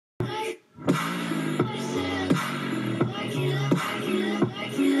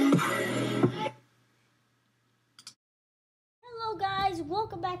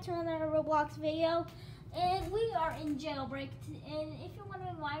back to another Roblox video, and we are in Jailbreak. And if you're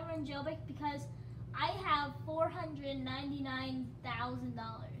wondering why we're in Jailbreak, because I have $499,000,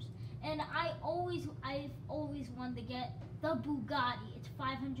 and I've always wanted to get the Bugatti. It's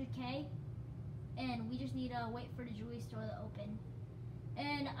 500K, and we just need to wait for the jewelry store to open.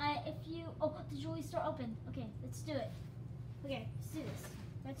 And the jewelry store opened. Okay, let's do it. Okay, let's do this.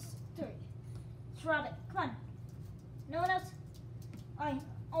 Let's do it. Let's rob it. Come on. No one else.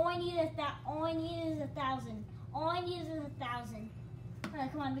 All I need is that. All I need is 1,000. All I need is 1,000. All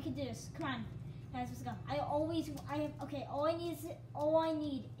right, come on, we can do this. Come on, guys, let's go. Okay. All I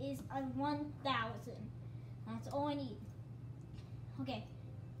need is 1,000. That's all I need. Okay.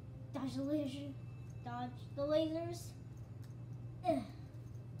 Dodge the laser. Dodge the lasers.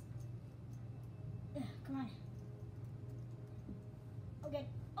 Come on. Okay.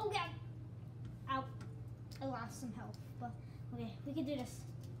 Oh God. Ow. I lost some health, but okay, we can do this.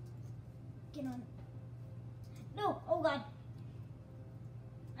 Get on. No. Oh God.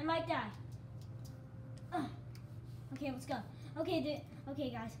 I might die. Okay, let's go. Okay,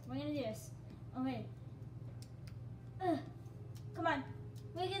 guys, we're gonna do this. Okay. Come on.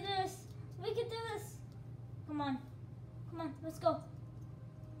 We can do this. We can do this. Come on. Come on. Let's go.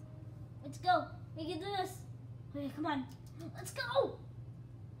 Let's go. We can do this. Okay, come on. Let's go. Oh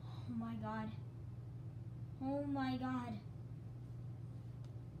my God. Oh my God.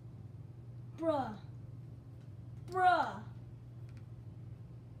 Bruh.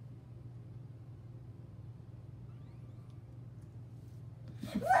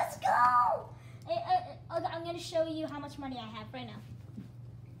 Let's go! I'm gonna show you how much money I have right now.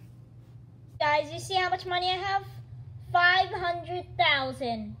 Guys, you see how much money I have?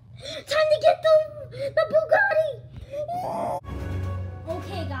 500,000. Time to get the Bugatti!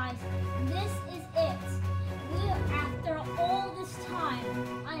 Okay guys, this is it. After all this time,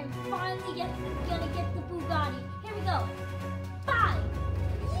 I am finally gonna get the Bugatti. Here we go. 5.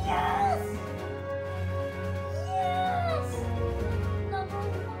 Yes! Yes! Number 1.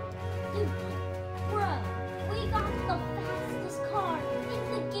 Dude, bruh, we got the fastest car in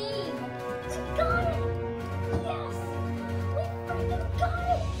the game. We got it! Yes! We freaking got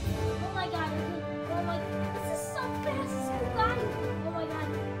it! Oh my God, oh my, this is so fast, this Bugatti! Oh my God.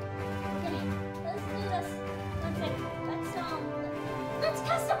 Okay, let's do this. Let's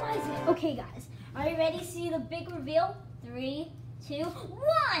customize it. Okay guys, are you ready to see the big reveal? 3, 2,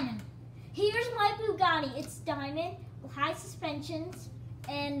 1. Here's my Bugatti. It's diamond, high suspensions,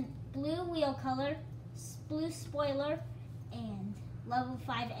 and blue wheel color, blue spoiler, and level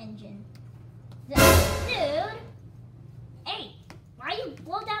 5 engine. Dude, hey, why you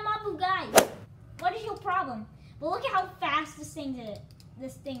blow down my Bugatti? What is your problem? But look at how fast this thing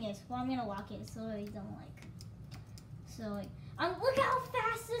is. Well, I'm gonna lock it so he don't look how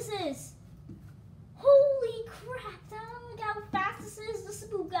fast this is. Holy crap, look how fast this is. This is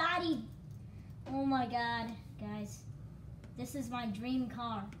Bugatti. Oh my God, guys. This is my dream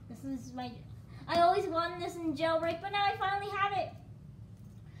car. I always wanted this in Jailbreak, but now I finally have it.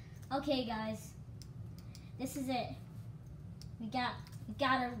 Okay guys, this is it. We got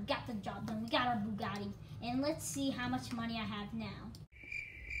the job done. We got our Bugatti. And let's see how much money I have now.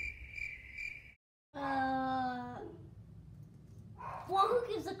 Well, who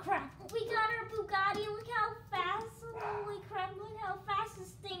gives a crap? We got our Bugatti. Look how fast. Holy crap. Look how fast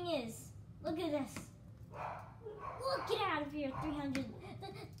this thing is. Look at this. Look, get out of here. 300.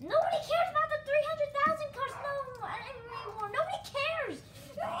 Nobody cares about the 300,000 cars. No anymore. Nobody cares.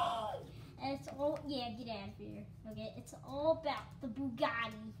 And it's all, yeah, get out of here. Okay, it's all about the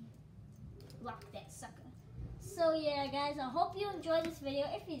Bugatti. Lock that sucker. So yeah, guys, I hope you enjoyed this video.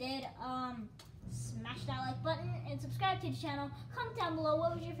 If you did, smash that like button and subscribe to the channel. Comment down below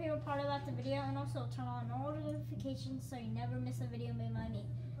what was your favorite part about the video, and also turn on all the notifications so you never miss a video made by me.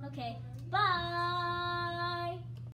 Okay, bye!